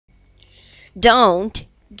don't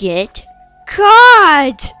get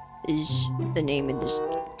caught is the name of this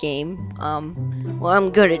game. Well, I'm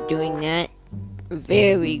good at doing that.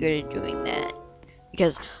 Very good at doing that.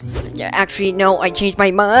 Because, actually, no, I changed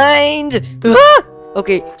my mind! Ah!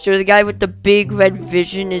 Okay, so the guy with the big red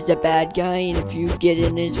vision is the bad guy, and if you get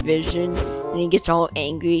in his vision, and he gets all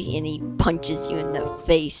angry, and he punches you in the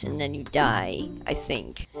face, and then you die, I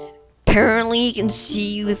think. Apparently, he can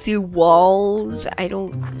see you through walls. I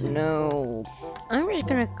don't know. I'm just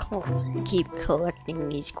gonna keep collecting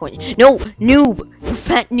these coins. No, noob! You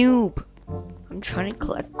fat noob! I'm trying to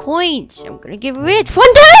collect coins. I'm gonna get rich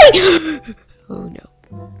one day! Oh no.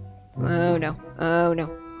 Oh no. Oh no.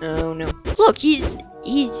 Oh no. Look, he's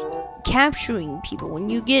capturing people when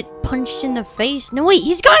you get punched in the face. No wait,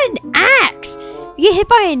 he's got an axe! You get hit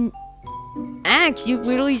by an axe, you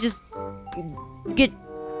literally just get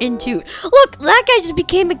into. Look, that guy just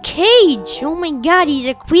became a cage. Oh my god, he's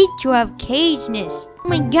a creature of cageness. Oh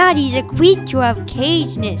my god, he's a creature of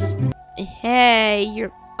cageness. Hey,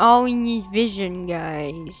 you're all in his vision,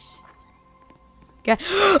 guys.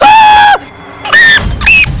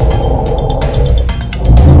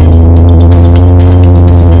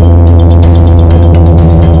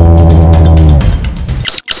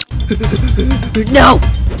 No!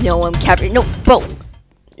 No, I'm captured. No, bro!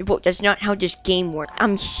 Bro, that's not how this game works.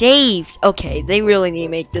 I'm saved! Okay, they really need to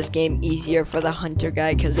make this game easier for the hunter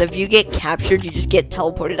guy, because if you get captured, you just get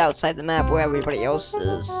teleported outside the map where everybody else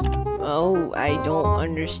is. Oh, I don't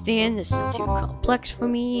understand. This is too complex for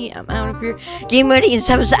me. I'm out of here. Game ready in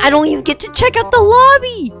 7 seconds. I don't even get to check out the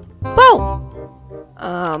lobby! Bro!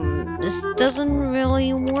 This doesn't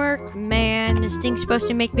really work, man. This thing's supposed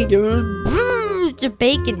to make me do the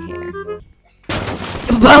bacon here.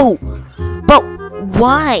 Bro! Bro!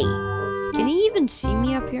 Why? Can he even see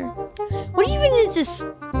me up here? What even is this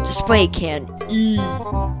display can?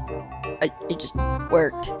 It just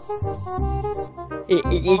worked.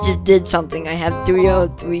 It just did something. I have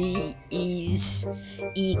 303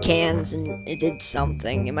 E cans and it did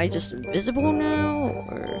something. Am I just invisible now?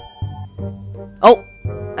 Or... Oh!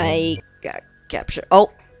 I got captured.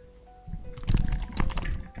 Oh!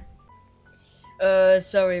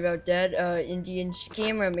 Sorry about that. Indian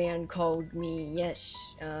scammer man called me.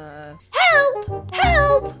 Yes. Help!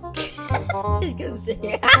 Help! He's gonna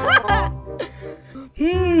say Help!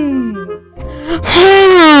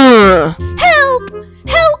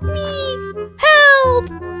 Help me! Help!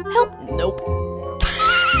 Help! Nope.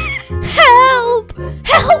 Help!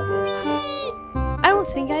 Help me! I don't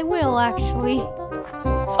think I will, actually.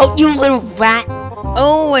 Oh, you little rat!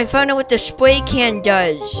 Oh, I found out what the spray can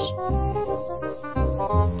does.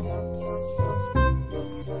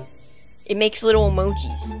 It makes little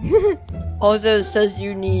emojis. Also, it says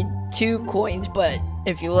you need 2 coins, but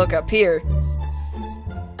if you look up here,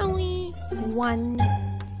 only 1.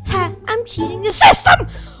 Ha! I'm cheating the system!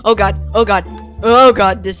 Oh god, oh god, oh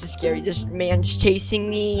god, this is scary. This man's chasing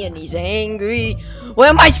me and he's angry. What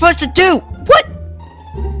am I supposed to do? What?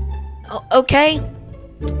 Oh, okay,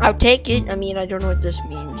 I'll take it. I mean, I don't know what this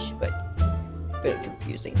means, but very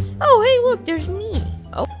confusing. Oh, hey, look, there's me.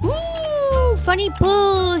 Oh. Ooh, funny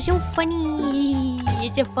pull, so funny.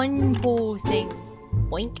 It's a fun pull thing.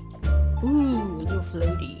 Boink. Ooh, little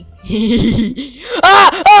floaty.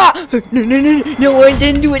 Ah! Ah! No, no, no, no, I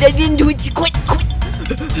didn't do it. I didn't do it. Quit, quit.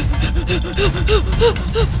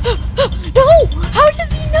 No! How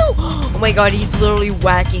does he know? Oh my god, he's literally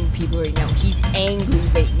whacking people right now. He's angry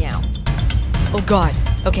right now. Oh god.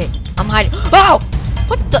 Okay, I'm hiding. Oh!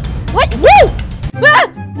 What the? What? Woo! Ah!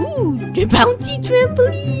 Ooh, the bouncy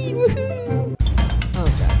trampoline! Woohoo! Oh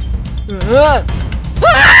god.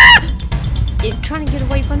 Ah! I'm trying to get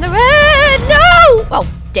away from the red! No! Oh,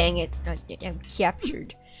 dang it. I'm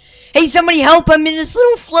captured. Hey, somebody help! I'm in this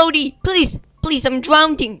little floaty! Please, please, I'm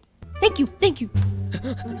drowning! Thank you, thank you!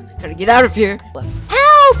 Gotta get out of here!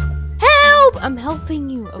 Help! Help! I'm helping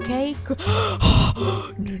you, okay?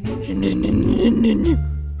 No, no, no, no, no, no, no, no.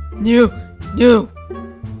 No, no.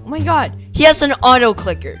 Oh my god, he has an auto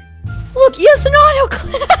clicker. Look, he has an auto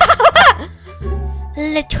clicker.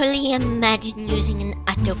 Literally imagine using an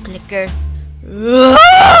auto clicker.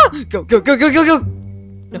 Go, go, go, go, go, go.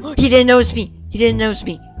 No, he didn't notice me. He didn't notice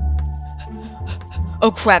me.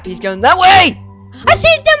 Oh crap, he's going that way. I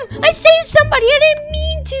saved him. I saved somebody. I didn't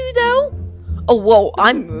mean to though. Oh, whoa,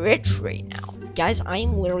 I'm rich right now. Guys, I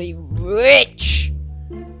am literally rich.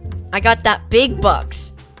 I got that big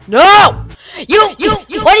bucks. No! You,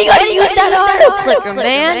 what are you gonna use that auto clicker,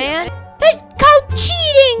 man? That's called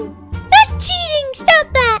cheating! That's cheating!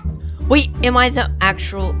 Stop that! Wait, am I the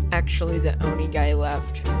actually the only guy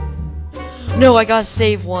left? No, I gotta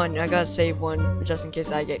save one. I gotta save one just in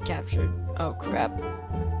case I get captured. Oh crap.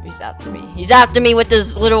 He's after me. He's after me with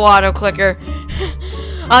this little auto clicker.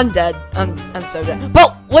 I'm dead. I'm so dead.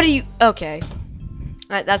 But what do you? Okay.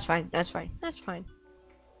 That's fine. That's fine. That's fine.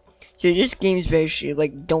 So this game is basically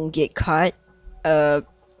like don't get caught.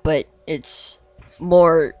 But it's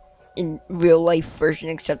more in real life version,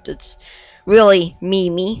 except it's really me.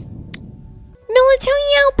 Military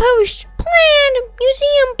outpost planned.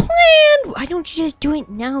 Museum planned. Why don't you just do it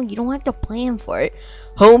now? You don't have to plan for it.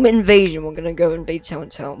 Home invasion. We're gonna go invade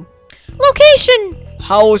someone's home. Location.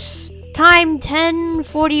 House. Time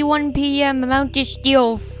 10:41 p.m. Amount to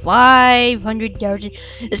steal 500,000.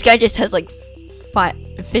 This guy just has like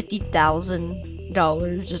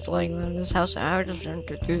 $50,000 just laying around this house. I just want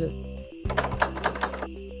to do that.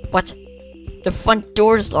 What? The front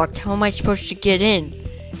door's locked. How am I supposed to get in?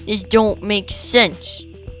 This don't make sense.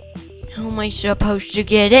 How am I supposed to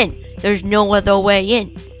get in? There's no other way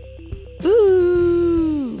in.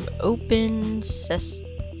 Ooh, open sesame.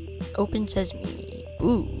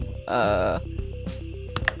 Ooh, oh,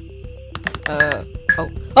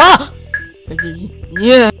 ah!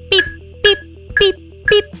 Yeah. Beep, beep, beep, beep,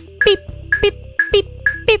 beep, beep, beep, beep,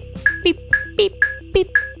 beep, beep, beep, beep, beep,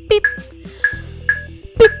 beep.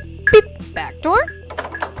 Back door?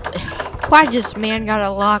 Why this man gotta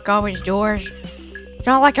lock all his doors? It's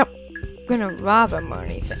not like I'm gonna rob him or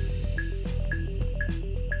anything.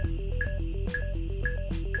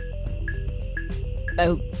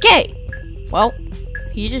 Okay. Well,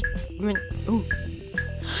 he just went. Ooh.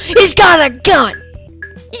 He's got a gun!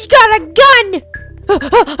 He's got a gun!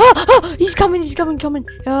 He's coming, coming.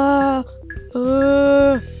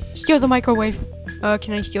 Steal the microwave.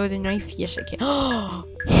 Can I steal the knife? Yes, I can.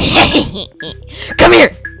 Come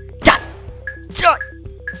here! Done!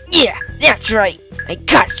 Yeah, that's right. I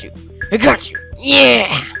got you.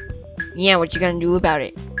 Yeah! Yeah, what you gonna do about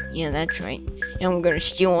it? Yeah, that's right. I'm gonna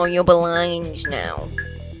steal all your belongings now.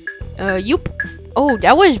 Yup. Oh,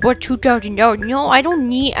 that was worth $2,000. No, I don't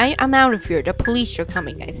need. I'm out of here. The police are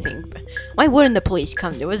coming, I think. Why wouldn't the police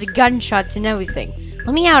come? There was gunshots and everything.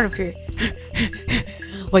 Let me out of here.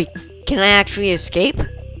 Wait, can I actually escape?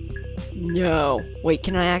 No. Wait,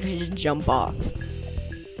 can I actually just jump off?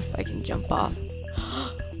 If I can jump off.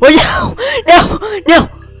 Wait, no!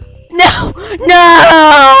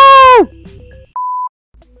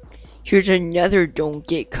 Here's another don't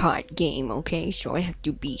get caught game, okay? So I have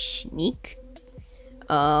to be sneak.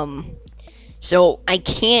 So I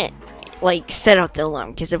can't, like, set out the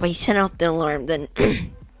alarm, because if I set out the alarm, then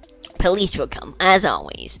police will come, as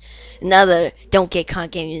always. Another don't get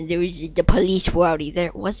caught game, the police were already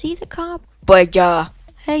there. Was he the cop? But,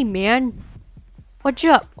 hey, man. What's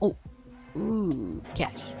up? Oh, ooh,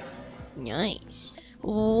 cash. Nice.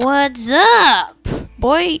 What's up,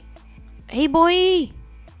 boy? Hey, boy.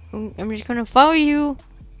 I'm just gonna follow you.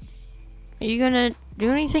 Are you gonna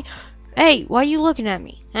do anything? Hey, why are you looking at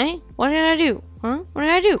me? Hey, what did I do? Huh? What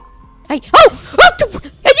did I do? Hey, oh! I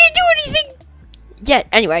didn't do anything! Yeah,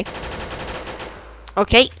 anyway.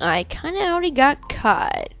 Okay, I kinda already got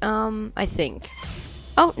caught. I think.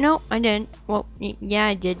 Oh, no, I didn't. Well, yeah,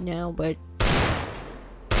 I did now, but...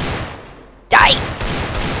 Die!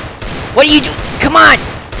 What are you doing? Come on!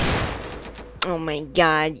 Oh my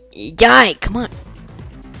god. Die! Come on.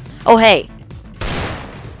 Oh, hey.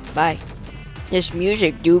 Bye. This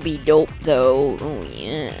music do be dope, though. Oh,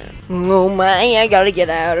 yeah. Oh, my. I gotta get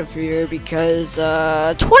out of here because,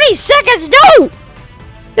 20 seconds! No!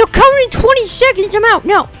 They're coming in 20 seconds! I'm out!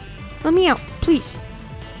 No! Let me out, please.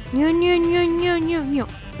 No.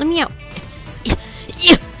 Let me out.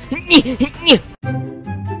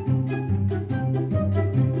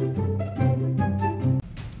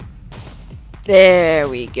 There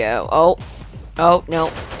we go. Oh,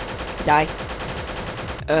 no. Die.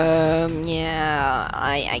 Yeah,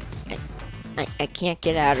 I can't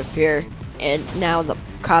get out of here, and now the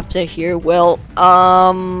cops are here. Well,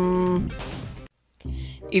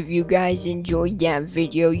 if you guys enjoyed that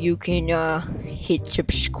video, you can, hit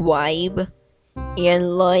subscribe,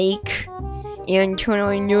 and like, and turn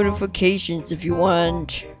on notifications if you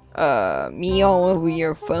want, me all over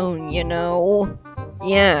your phone, you know?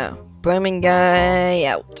 Yeah, Bremen Guy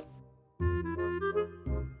out.